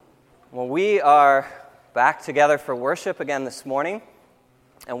Well, we are back together for worship again this morning,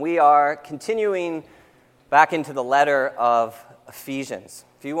 and we are continuing back into the letter of Ephesians.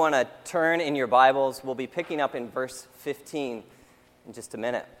 If you want to turn in your Bibles, we'll be picking up in verse 15 in just a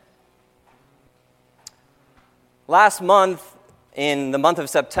minute. Last month, in the month of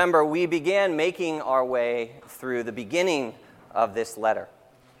September, we began making our way through the beginning of this letter.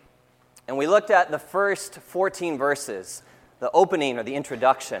 And we looked at the first 14 verses, the opening or the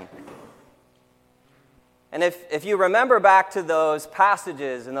introduction. And if you remember back to those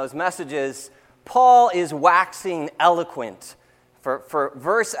passages and those messages, Paul is waxing eloquent for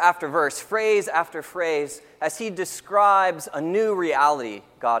verse after verse, phrase after phrase, as he describes a new reality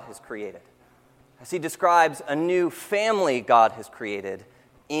God has created, as he describes a new family God has created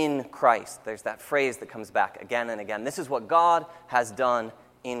in Christ. There's that phrase that comes back again and again. This is what God has done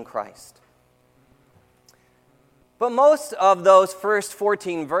in Christ. But most of those first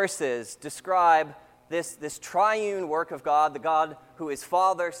 14 verses describe this triune work of God, the God who is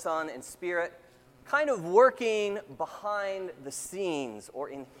Father, Son, and Spirit, kind of working behind the scenes or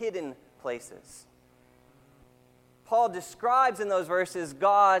in hidden places. Paul describes in those verses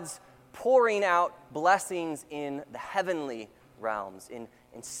God's pouring out blessings in the heavenly realms, in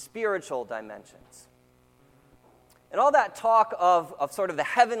spiritual dimensions. And all that talk of sort of the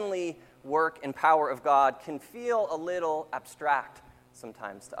heavenly work and power of God can feel a little abstract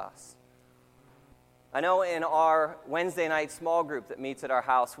sometimes to us. I know in our Wednesday night small group that meets at our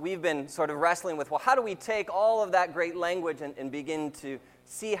house, we've been sort of wrestling with, well, how do we take all of that great language and begin to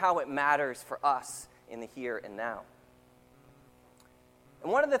see how it matters for us in the here and now? And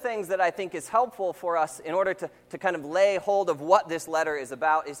one of the things that I think is helpful for us in order to kind of lay hold of what this letter is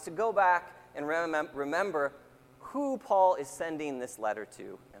about is to go back and remember who Paul is sending this letter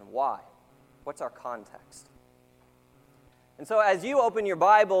to and why. What's our context? And so as you open your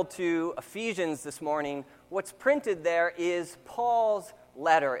Bible to Ephesians this morning, what's printed there is Paul's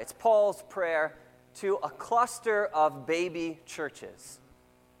letter. It's Paul's prayer to a cluster of baby churches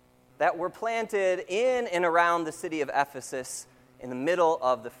that were planted in and around the city of Ephesus in the middle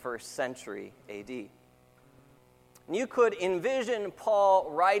of the first century A.D. And you could envision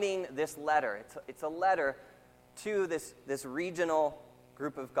Paul writing this letter. It's a letter to this regional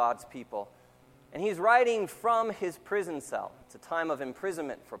group of God's people. And he's writing from his prison cell. It's a time of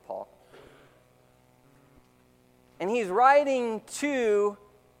imprisonment for Paul. And he's writing to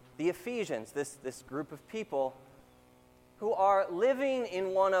the Ephesians, this group of people who are living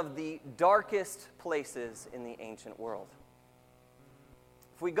in one of the darkest places in the ancient world.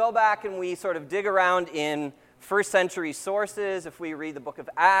 If we go back and we sort of dig around in first century sources, if we read the book of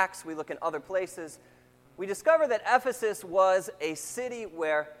Acts, we look in other places, we discover that Ephesus was a city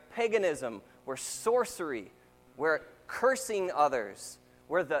where paganism, where sorcery, where cursing others,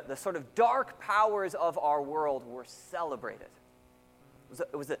 where the sort of dark powers of our world were celebrated.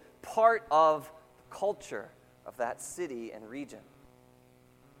 It was a part of the culture of that city and region.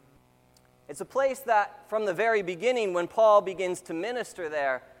 It's a place that from the very beginning, when Paul begins to minister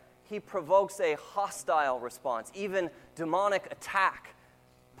there, he provokes a hostile response. Even demonic attack,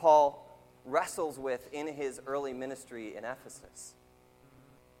 Paul wrestles with in his early ministry in Ephesus.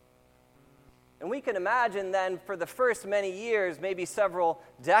 And we can imagine then for the first many years, maybe several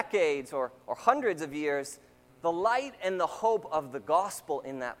decades or hundreds of years, the light and the hope of the gospel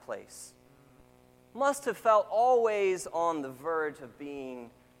in that place must have felt always on the verge of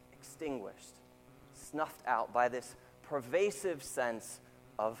being extinguished, snuffed out by this pervasive sense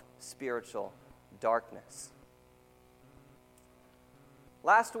of spiritual darkness.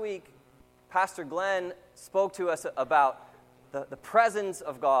 Last week, Pastor Glenn spoke to us about the presence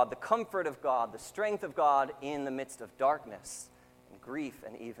of God, the comfort of God, the strength of God in the midst of darkness and grief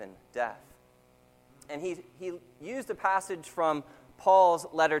and even death. And he used a passage from Paul's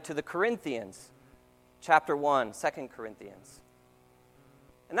letter to the Corinthians, chapter 1, 2 Corinthians.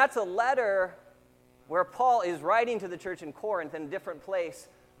 And that's a letter where Paul is writing to the church in Corinth in a different place,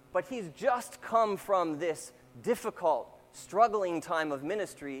 but he's just come from this difficult, struggling time of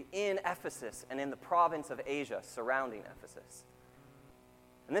ministry in Ephesus and in the province of Asia surrounding Ephesus.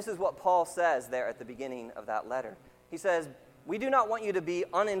 And this is what Paul says there at the beginning of that letter. He says, "We do not want you to be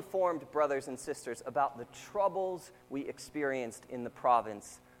uninformed, brothers and sisters, about the troubles we experienced in the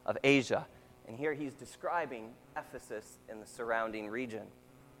province of Asia." And here he's describing Ephesus and the surrounding region.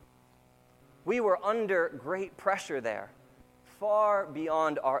 "We were under great pressure there, far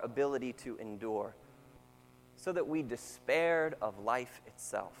beyond our ability to endure, so that we despaired of life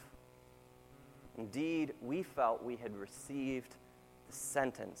itself. Indeed, we felt we had received the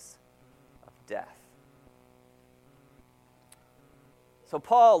sentence of death." So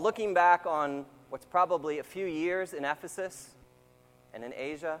Paul, looking back on what's probably a few years in Ephesus and in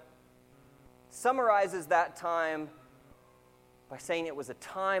Asia, summarizes that time by saying it was a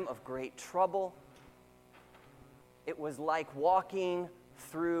time of great trouble. It was like walking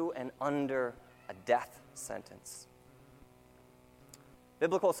through and under a death sentence.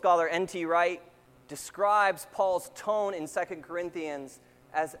 Biblical scholar N.T. Wright describes Paul's tone in 2 Corinthians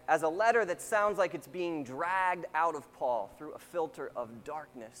as a letter that sounds like it's being dragged out of Paul through a filter of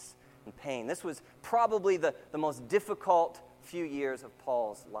darkness and pain. This was probably the most difficult few years of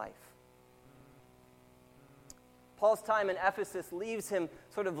Paul's life. Paul's time in Ephesus leaves him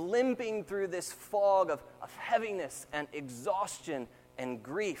sort of limping through this fog of heaviness and exhaustion and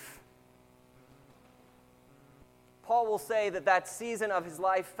grief. Paul will say that season of his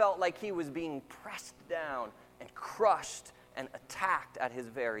life felt like he was being pressed down and crushed and attacked at his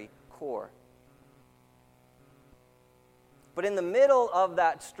very core. But in the middle of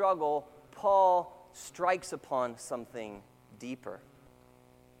that struggle, Paul strikes upon something deeper,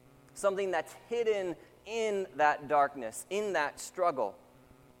 something that's hidden in that darkness, in that struggle.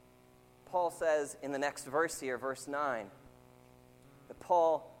 Paul says in the next verse here, verse 9, that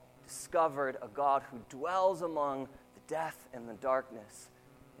Paul discovered a God who dwells among the death and the darkness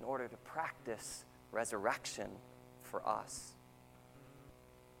in order to practice resurrection for us.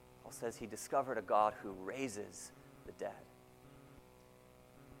 Paul says he discovered a God who raises the dead.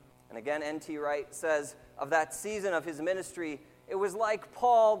 And again, N.T. Wright says of that season of his ministry, it was like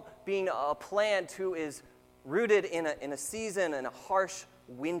Paul being a plant who is rooted in a season in a harsh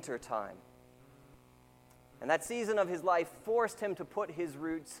winter time. And that season of his life forced him to put his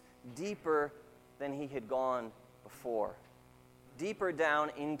roots deeper than he had gone before, deeper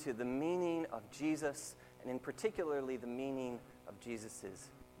down into the meaning of Jesus, and in particularly the meaning of Jesus'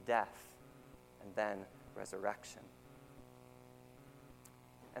 death and then resurrection.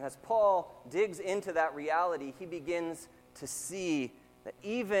 And as Paul digs into that reality, he begins to see that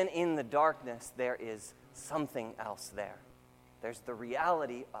even in the darkness, there is something else there. There's the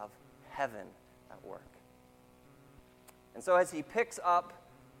reality of heaven at work. And so as he picks up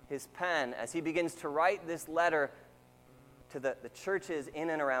his pen, as he begins to write this letter to the churches in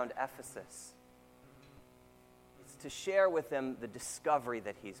and around Ephesus, it's to share with them the discovery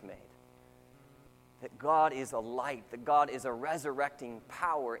that he's made. That God is a light, that God is a resurrecting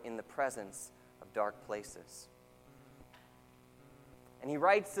power in the presence of dark places. And he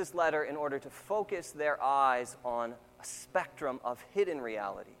writes this letter in order to focus their eyes on a spectrum of hidden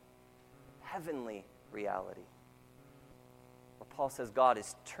reality, heavenly reality, where Paul says God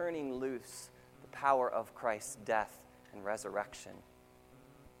is turning loose the power of Christ's death and resurrection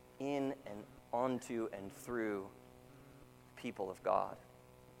in and onto and through the people of God,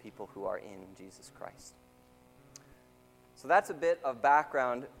 people who are in Jesus Christ. So that's a bit of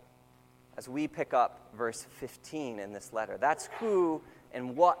background as we pick up verse 15 in this letter. That's who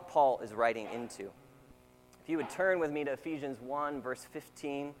and what Paul is writing into. If you would turn with me to Ephesians 1, verse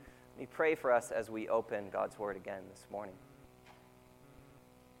 15, let me pray for us as we open God's Word again this morning.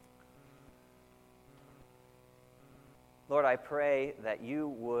 Lord, I pray that you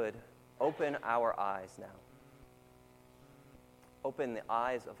would open our eyes now. Open the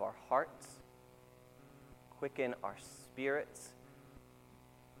eyes of our hearts, quicken our spirits,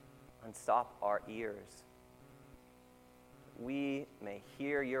 unstop our ears. We may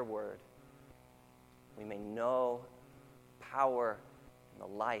hear your word. We may know the power and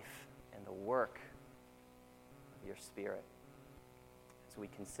the life and the work of your Spirit as we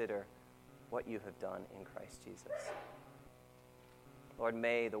consider what you have done in Christ Jesus. Lord,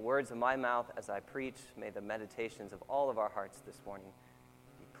 may the words of my mouth as I preach, may the meditations of all of our hearts this morning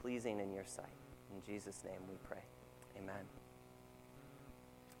be pleasing in your sight. In Jesus' name we pray. Amen.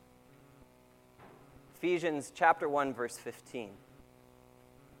 Ephesians chapter 1, verse 15.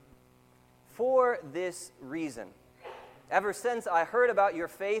 For this reason, ever since I heard about your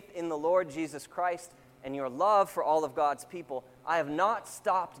faith in the Lord Jesus Christ and your love for all of God's people, I have not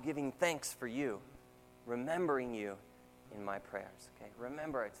stopped giving thanks for you, remembering you in my prayers. Okay,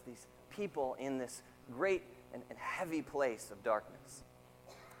 remember, it's these people in this great and heavy place of darkness.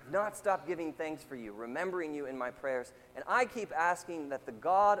 I've not stopped giving thanks for you, remembering you in my prayers. And I keep asking that the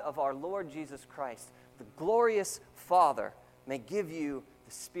God of our Lord Jesus Christ, the glorious Father, may give you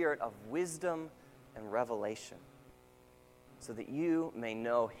the spirit of wisdom and revelation so that you may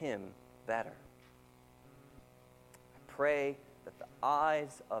know him better. I pray that the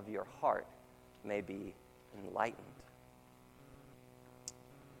eyes of your heart may be enlightened.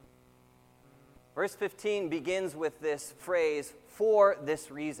 Verse 15 begins with this phrase, for this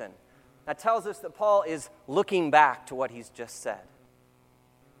reason. That tells us that Paul is looking back to what he's just said.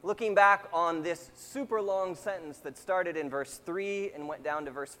 looking back on this super long sentence that started in verse 3 and went down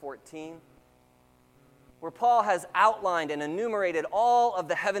to verse 14, where Paul has outlined and enumerated all of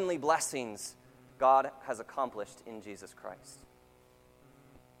the heavenly blessings God has accomplished in Jesus Christ.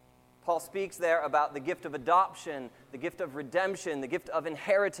 Paul speaks there about the gift of adoption, the gift of redemption, the gift of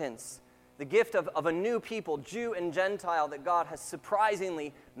inheritance, the gift of a new people, Jew and Gentile, that God has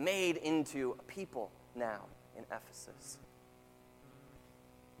surprisingly made into a people now in Ephesus.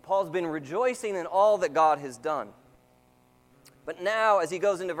 Paul's been rejoicing in all that God has done. But now, as he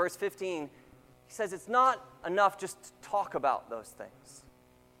goes into verse 15, he says it's not enough just to talk about those things.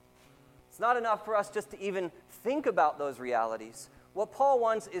 It's not enough for us just to even think about those realities. What Paul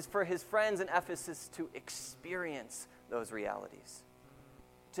wants is for his friends in Ephesus to experience those realities,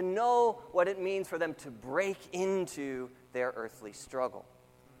 to know what it means for them to break into their earthly struggle.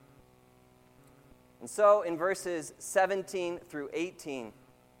 And so in verses 17 through 18,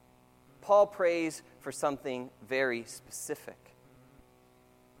 Paul prays for something very specific.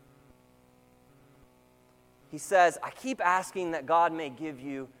 He says, I keep asking that God may give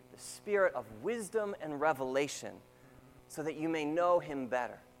you the spirit of wisdom and revelation so that you may know him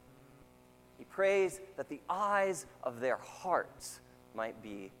better. He prays that the eyes of their hearts might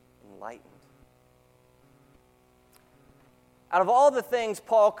be enlightened. Out of all the things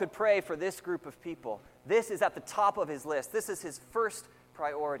Paul could pray for this group of people, this is at the top of his list. This is his first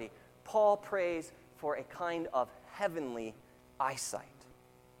priority. Paul prays for a kind of heavenly eyesight.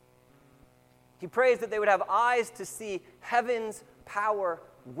 He prays that they would have eyes to see heaven's power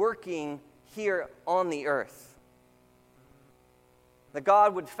working here on the earth. That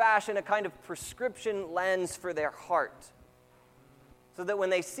God would fashion a kind of prescription lens for their heart, so that when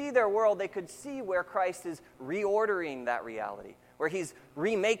they see their world, they could see where Christ is reordering that reality, where he's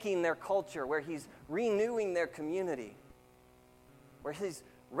remaking their culture, where he's renewing their community, where he's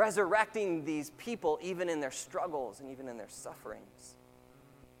resurrecting these people even in their struggles and even in their sufferings.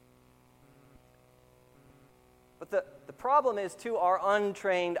 But the problem is, to our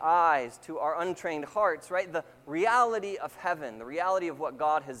untrained eyes, to our untrained hearts, right? The reality of heaven, the reality of what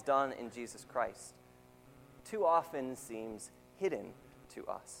God has done in Jesus Christ, too often seems hidden to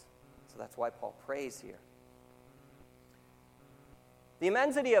us. So that's why Paul prays here. The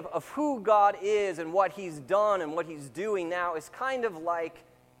immensity of who God is and what he's done and what he's doing now is kind of like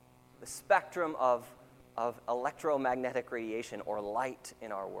the spectrum of electromagnetic radiation or light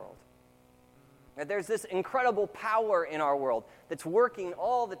in our world. There's this incredible power in our world that's working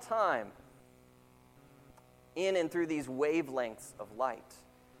all the time in and through these wavelengths of light.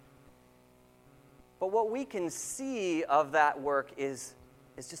 But what we can see of that work is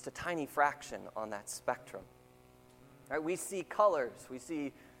just a tiny fraction on that spectrum. Right? We see colors. We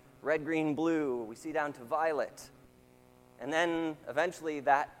see red, green, blue. We see down to violet. And then eventually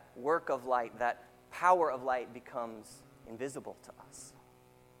that work of light, that power of light becomes invisible to us.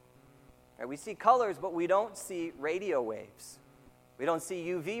 Right? We see colors, but we don't see radio waves. We don't see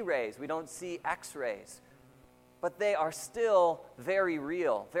UV rays. We don't see X-rays. But they are still very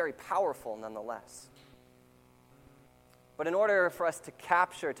real, very powerful nonetheless. But in order for us to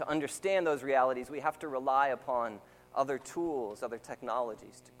capture, to understand those realities, we have to rely upon other tools, other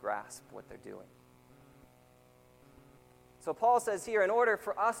technologies to grasp what they're doing. So Paul says here, in order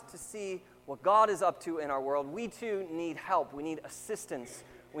for us to see what God is up to in our world, we too need help. We need assistance.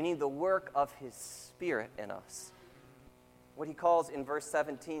 We need the work of his Spirit in us. What he calls in verse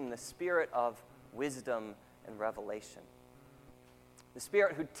 17, the Spirit of wisdom and revelation. The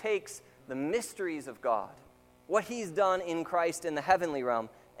Spirit who takes the mysteries of God, what he's done in Christ in the heavenly realm,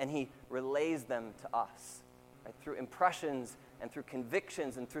 and he relays them to us, right? Through impressions and through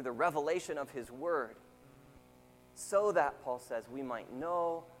convictions and through the revelation of his word, so that, Paul says, we might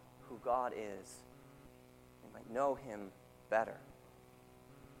know who God is. We might know him better.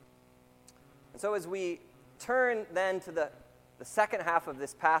 And so as we turn then to the second half of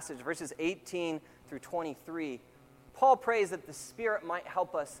this passage, verses 18 through 23, Paul prays that the Spirit might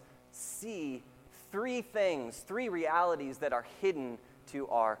help us see three things, three realities that are hidden to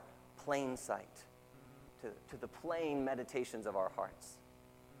our plain sight, to the plain meditations of our hearts.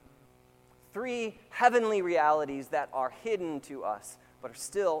 Three heavenly realities that are hidden to us, but are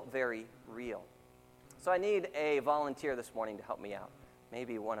still very real. So I need a volunteer this morning to help me out.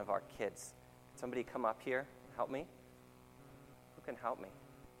 Maybe one of our kids. Somebody come up here and help me. Who can help me?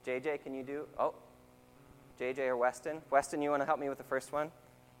 JJ, can you do? Oh, JJ or Weston? Weston, you want to help me with the first one?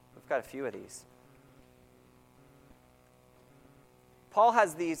 We've got a few of these. Paul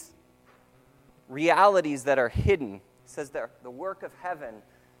has these realities that are hidden. He says they're the work of heaven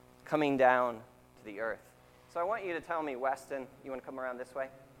coming down to the earth. So I want you to tell me, Weston, you want to come around this way?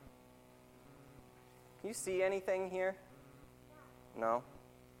 Can you see anything here? No?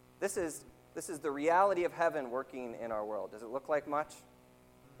 This is the reality of heaven working in our world. Does it look like much?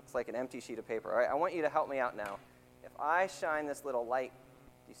 It's like an empty sheet of paper. All right, I want you to help me out now. If I shine this little light,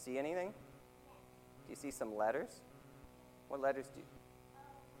 do you see anything? Do you see some letters? What letters do you?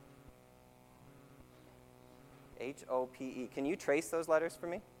 H-O-P-E. Can you trace those letters for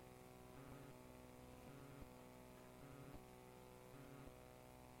me?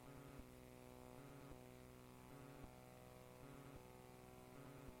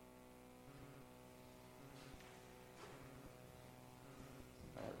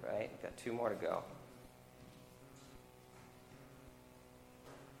 All right, got 2 more to go.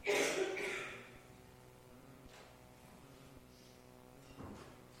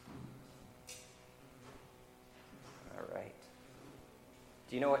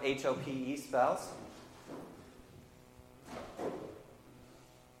 Do you know what H-O-P-E spells? It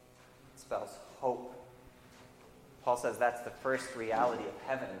spells hope. Paul says that's the first reality of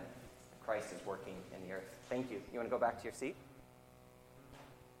heaven that Christ is working in the earth. Thank you. You want to go back to your seat?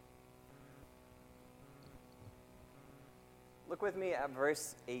 Look with me at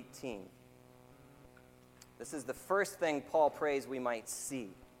verse 18. This is the first thing Paul prays we might see.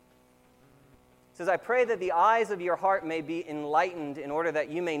 It says, I pray that the eyes of your heart may be enlightened in order that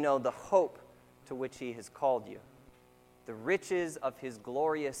you may know the hope to which he has called you, the riches of his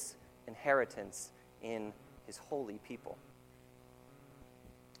glorious inheritance in his holy people.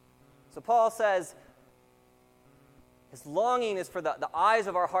 So Paul says his longing is for the eyes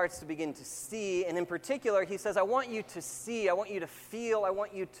of our hearts to begin to see, and in particular, he says, I want you to see, I want you to feel, I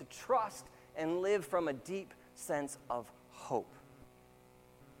want you to trust and live from a deep sense of hope.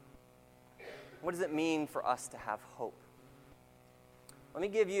 What does it mean for us to have hope? Let me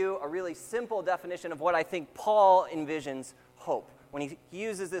give you a really simple definition of what I think Paul envisions hope when he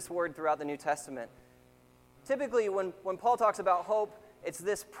uses this word throughout the New Testament. Typically, when Paul talks about hope, it's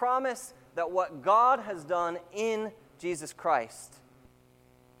this promise that what God has done in Jesus Christ,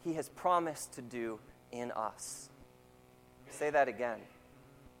 he has promised to do in us. Say that again.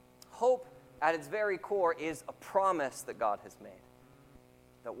 Hope, at its very core, is a promise that God has made.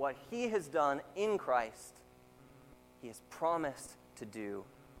 That what he has done in Christ, he has promised to do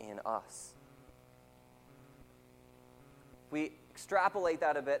in us. If we extrapolate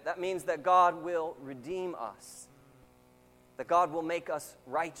that a bit, that means that God will redeem us, that God will make us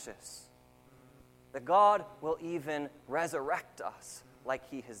righteous, that God will even resurrect us like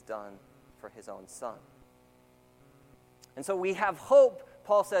he has done for his own Son. And so we have hope,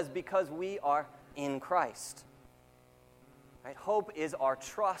 Paul says, because we are in Christ. Right? Hope is our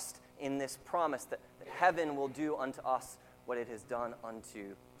trust in this promise that heaven will do unto us what it has done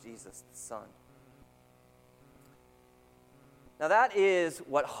unto Jesus the Son. Now that is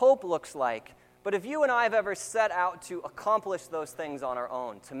what hope looks like, but if you and I have ever set out to accomplish those things on our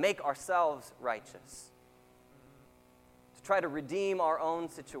own, to make ourselves righteous, to try to redeem our own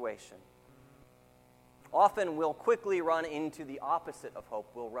situation, often we'll quickly run into the opposite of hope.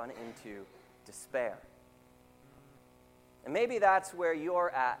 We'll run into despair. And maybe that's where you're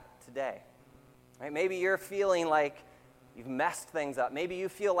at today. Right? Maybe you're feeling like you've messed things up. Maybe you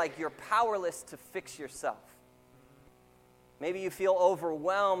feel like you're powerless to fix yourself. Maybe you feel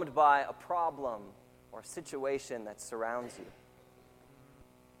overwhelmed by a problem or a situation that surrounds you.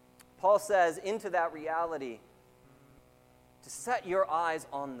 Paul says, into that reality, to set your eyes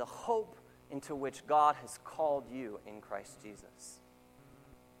on the hope into which God has called you in Christ Jesus.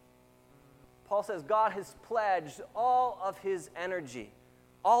 Paul says God has pledged all of his energy,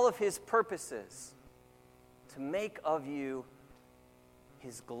 all of his purposes to make of you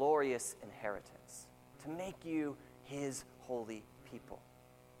his glorious inheritance, to make you his holy people.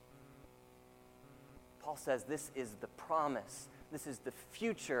 Paul says this is the promise, this is the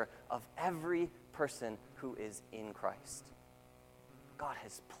future of every person who is in Christ. God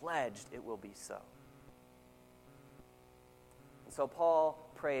has pledged it will be so. And so Paul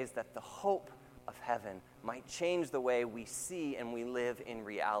prays that the hope of heaven might change the way we see and we live in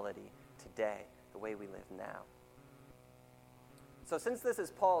reality today, the way we live now. So since this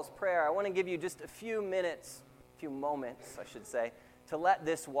is Paul's prayer, I want to give you just a few moments, I should say, to let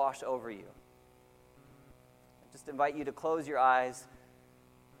this wash over you. I just invite you to close your eyes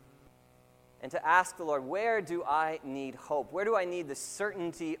and to ask the Lord, where do I need hope? Where do I need the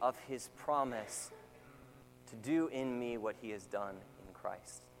certainty of his promise to do in me what he has done in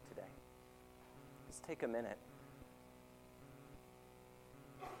Christ today? Just take a minute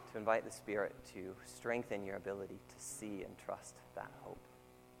to invite the Spirit to strengthen your ability to see and trust that hope.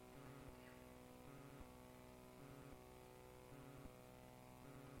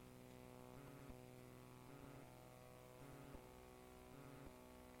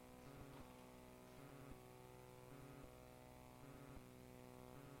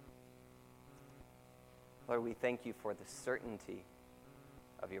 Lord, we thank you for the certainty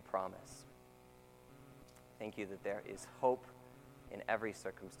of your promise. Thank you that there is hope in every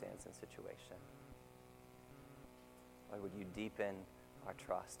circumstance and situation. Lord, would you deepen our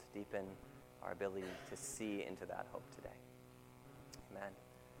trust, deepen our ability to see into that hope today. Amen.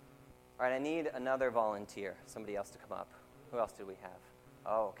 All right, I need another volunteer, somebody else to come up. Who else do we have?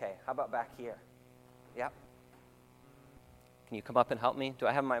 Oh, okay. How about back here? Yep. Can you come up and help me? Do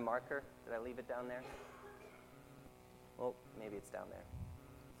I have my marker? Did I leave it down there? Well, maybe it's down there.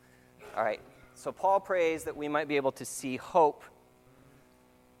 All right. So Paul prays that we might be able to see hope.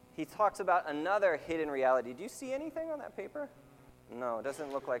 He talks about another hidden reality. Do you see anything on that paper? No, it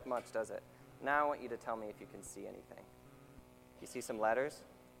doesn't look like much, does it? Now I want you to tell me if you can see anything. Do you see some letters?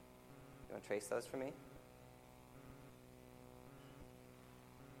 You want to trace those for me?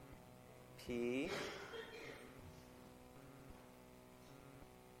 P.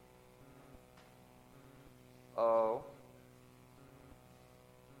 O.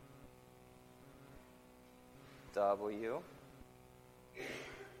 W.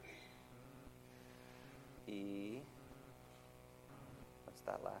 E. What's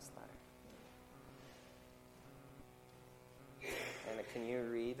that last letter? Anna, can you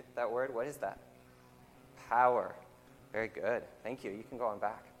read that word? What is that? Power. Very good. Thank you. You can go on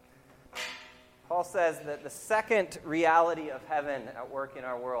back. Paul says that the second reality of heaven at work in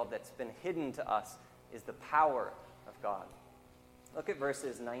our world that's been hidden to us is the power of God. Look at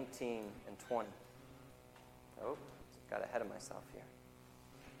verses 19 and 20. Oh, got ahead of myself here.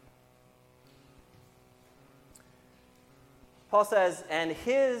 Paul says, and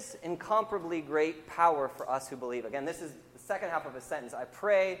his incomparably great power for us who believe. Again, this is the second half of a sentence. I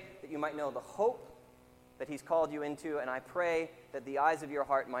pray that you might know the hope that he's called you into, and I pray that the eyes of your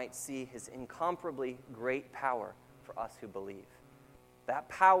heart might see his incomparably great power for us who believe. That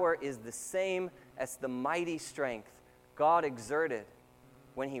power is the same as the mighty strength God exerted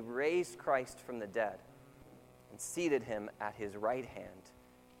when he raised Christ from the dead and seated him at his right hand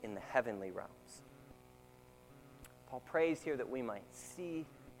in the heavenly realms. Paul prays here that we might see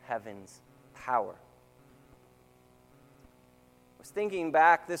heaven's power. I was thinking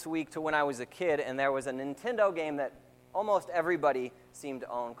back this week to when I was a kid, and there was a Nintendo game that almost everybody seemed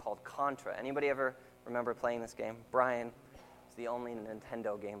to own called Contra. Anybody ever remember playing this game? Brian is the only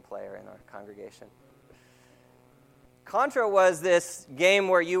Nintendo game player in our congregation. Contra was this game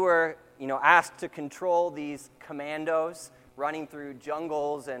where you were, asked to control these commandos running through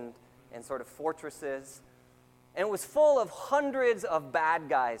jungles and sort of fortresses. And it was full of hundreds of bad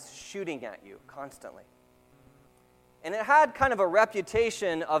guys shooting at you constantly. And it had kind of a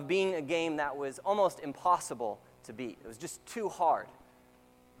reputation of being a game that was almost impossible to beat. It was just too hard.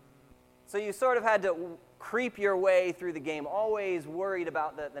 So you sort of had to creep your way through the game, always worried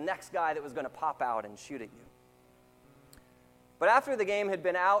about the next guy that was going to pop out and shoot at you. But after the game had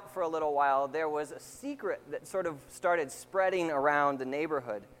been out for a little while, there was a secret that sort of started spreading around the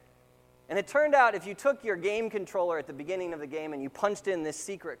neighborhood. And it turned out if you took your game controller at the beginning of the game and you punched in this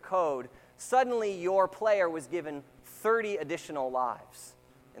secret code, suddenly your player was given 30 additional lives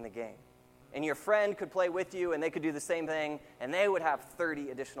in the game. And your friend could play with you, and they could do the same thing, and they would have 30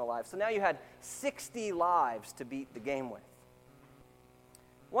 additional lives. So now you had 60 lives to beat the game with.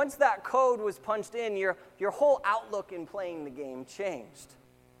 Once that code was punched in, your whole outlook in playing the game changed.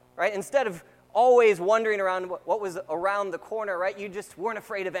 Right? Instead of always wondering around what was around the corner, right? You just weren't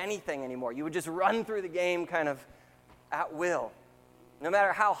afraid of anything anymore. You would just run through the game kind of at will. No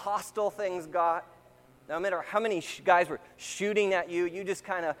matter how hostile things got, no matter how many guys were shooting at you, you just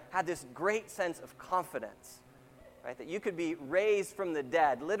kind of had this great sense of confidence, right? That you could be raised from the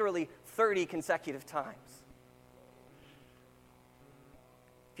dead literally 30 consecutive times.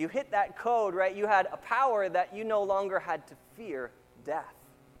 If you hit that code, right, you had a power that you no longer had to fear death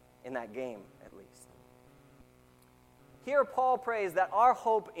in that game, at least. Here, Paul prays that our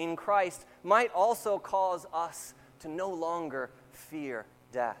hope in Christ might also cause us to no longer fear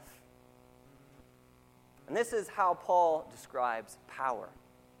death. And this is how Paul describes power.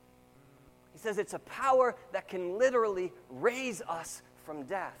 He says it's a power that can literally raise us from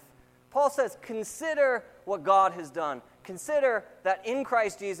death. Paul says, consider what God has done. Consider that in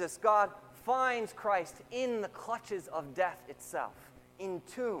Christ Jesus, God finds Christ in the clutches of death itself,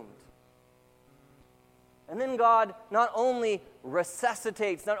 entombed. And then God not only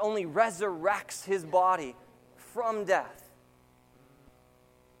resuscitates, not only resurrects his body from death,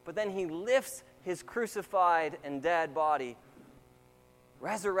 but then he lifts his crucified and dead body,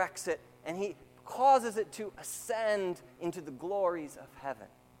 resurrects it, and he causes it to ascend into the glories of heaven.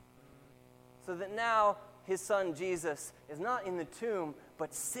 So that now his son Jesus is not in the tomb,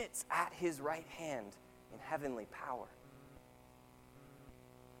 but sits at his right hand in heavenly power.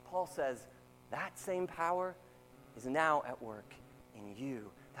 Paul says that same power is now at work in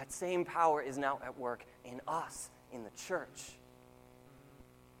you. That same power is now at work in us, in the church.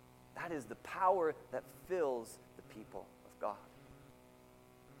 That is the power that fills the people of God.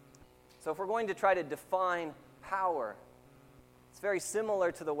 So if we're going to try to define power, it's very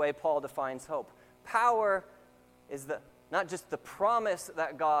similar to the way Paul defines hope. Power is not just the promise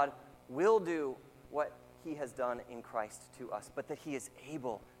that God will do what he has done in Christ to us, but that he is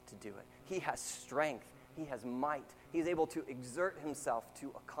able to do it. He has strength. He has might. He is able to exert himself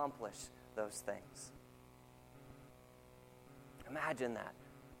to accomplish those things. Imagine that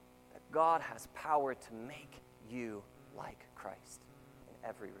God has power to make you like Christ in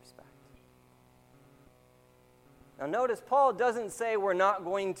every respect. Now notice, Paul doesn't say we're not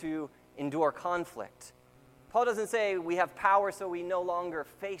going to endure conflict. Paul doesn't say we have power so we no longer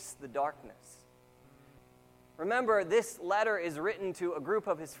face the darkness. Remember, this letter is written to a group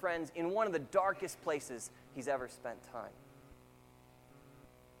of his friends in one of the darkest places he's ever spent time.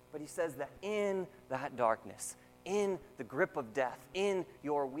 But he says that in that darkness, in the grip of death, in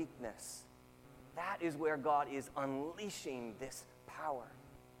your weakness, that is where God is unleashing this power.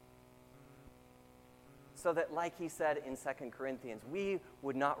 So that, like he said in 2 Corinthians, we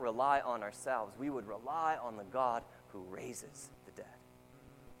would not rely on ourselves. We would rely on the God who raises the dead.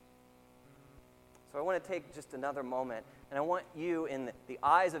 So I want to take just another moment, and I want you, in the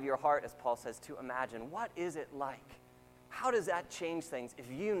eyes of your heart, as Paul says, to imagine, what is it like? How does that change things if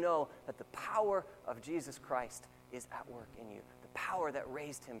you know that the power of Jesus Christ is at work in you? The power that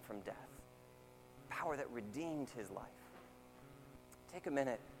raised him from death. The power that redeemed his life. Take a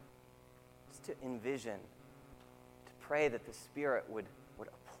minute just to envision, to pray that the Spirit would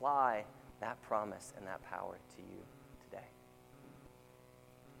apply that promise and that power to you today.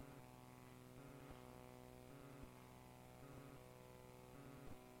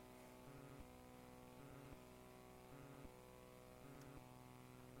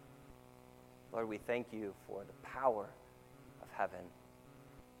 Lord, we thank you for the power of heaven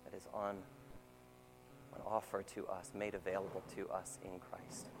that is on offer to us, made available to us in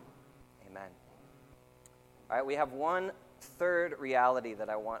Christ. Amen. All right, we have one third reality that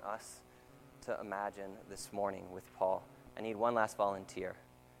I want us to imagine this morning with Paul. I need one last volunteer.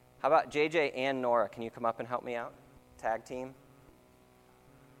 How about JJ and Nora? Can you come up and help me out? Tag team.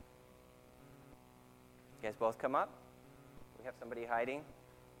 You guys both come up? We have somebody hiding.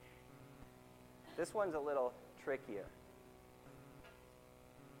 This one's a little trickier.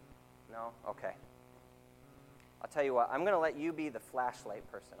 No? Okay. I'll tell you what, I'm going to let you be the flashlight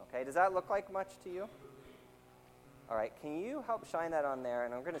person, okay? Does that look like much to you? All right, can you help shine that on there?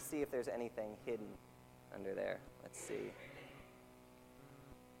 And I'm going to see if there's anything hidden under there. Let's see.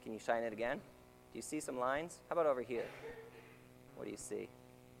 Can you shine it again? Do you see some lines? How about over here? What do you see?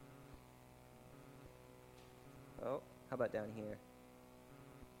 Oh, how about down here?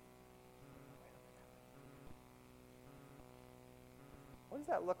 What does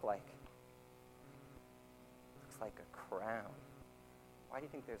that look like? Looks like a crown. Why do you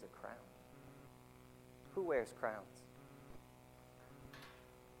think there's a crown? Who wears crowns?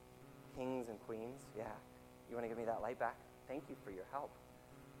 Kings and queens? Yeah. You want to give me that light back? Thank you for your help.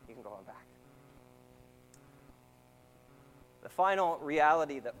 You can go on back. The final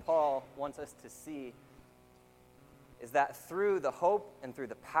reality that Paul wants us to see is that through the hope and through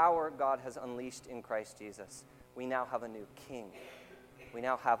the power God has unleashed in Christ Jesus, we now have a new king. We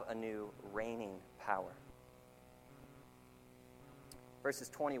now have a new reigning power. Verses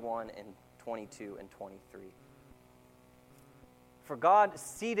 21 and 22 and 23. For God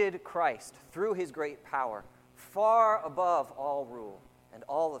seated Christ through his great power far above all rule and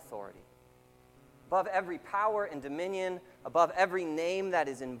all authority, above every power and dominion, above every name that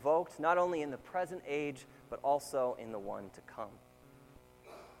is invoked, not only in the present age, but also in the one to come.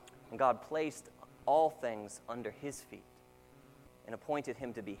 And God placed all things under his feet and appointed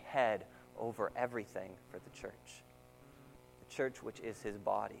him to be head over everything for the church which is his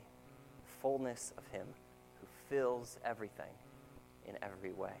body, the fullness of him who fills everything in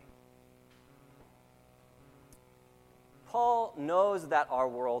every way. Paul knows that our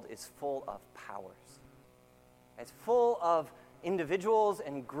world is full of powers. It's full of individuals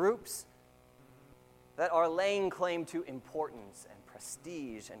and groups that are laying claim to importance and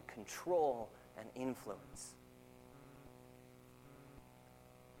prestige and control and influence.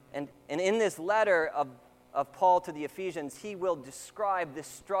 And in this letter of Paul to the Ephesians, he will describe this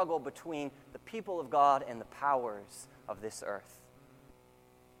struggle between the people of God and the powers of this earth.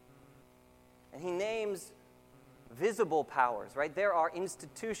 And he names visible powers, right? There are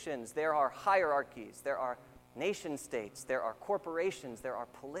institutions, there are hierarchies, there are nation states, there are corporations, there are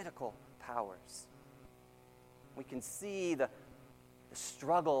political powers. We can see the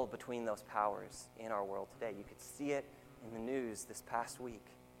struggle between those powers in our world today. You could see it in the news this past week.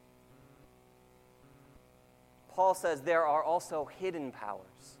 Paul says there are also hidden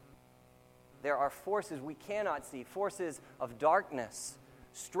powers. There are forces we cannot see, forces of darkness,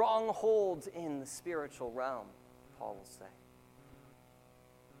 strongholds in the spiritual realm, Paul will say.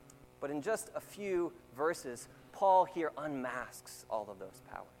 But in just a few verses, Paul here unmasks all of those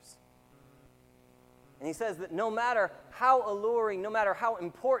powers. And he says that no matter how alluring, no matter how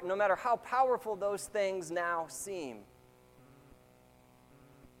important, no matter how powerful those things now seem,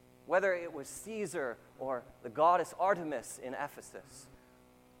 whether it was Caesar or the goddess Artemis in Ephesus,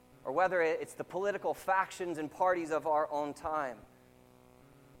 or whether it's the political factions and parties of our own time,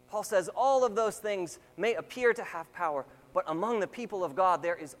 Paul says all of those things may appear to have power, but among the people of God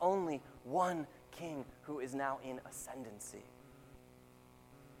there is only one king who is now in ascendancy.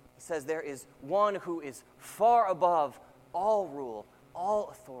 He says there is one who is far above all rule, all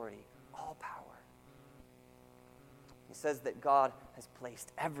authority, all power. He says that God has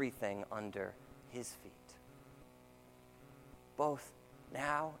placed everything under his feet, both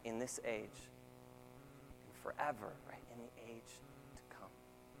now in this age and forever, right, in the age to come.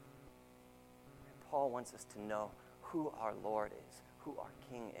 And Paul wants us to know who our Lord is, who our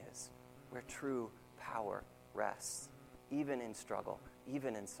King is, where true power rests, even in struggle,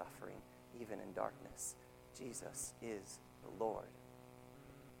 even in suffering, even in darkness. Jesus is the Lord.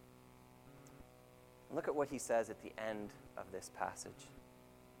 Look at what he says at the end of this passage.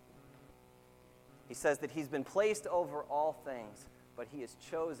 He says that he's been placed over all things, but he has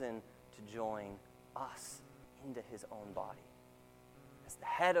chosen to join us into his own body. As the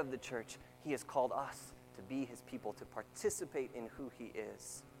head of the church, he has called us to be his people, to participate in who he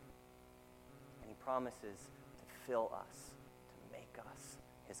is. And he promises to fill us, to make us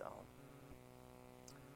his own.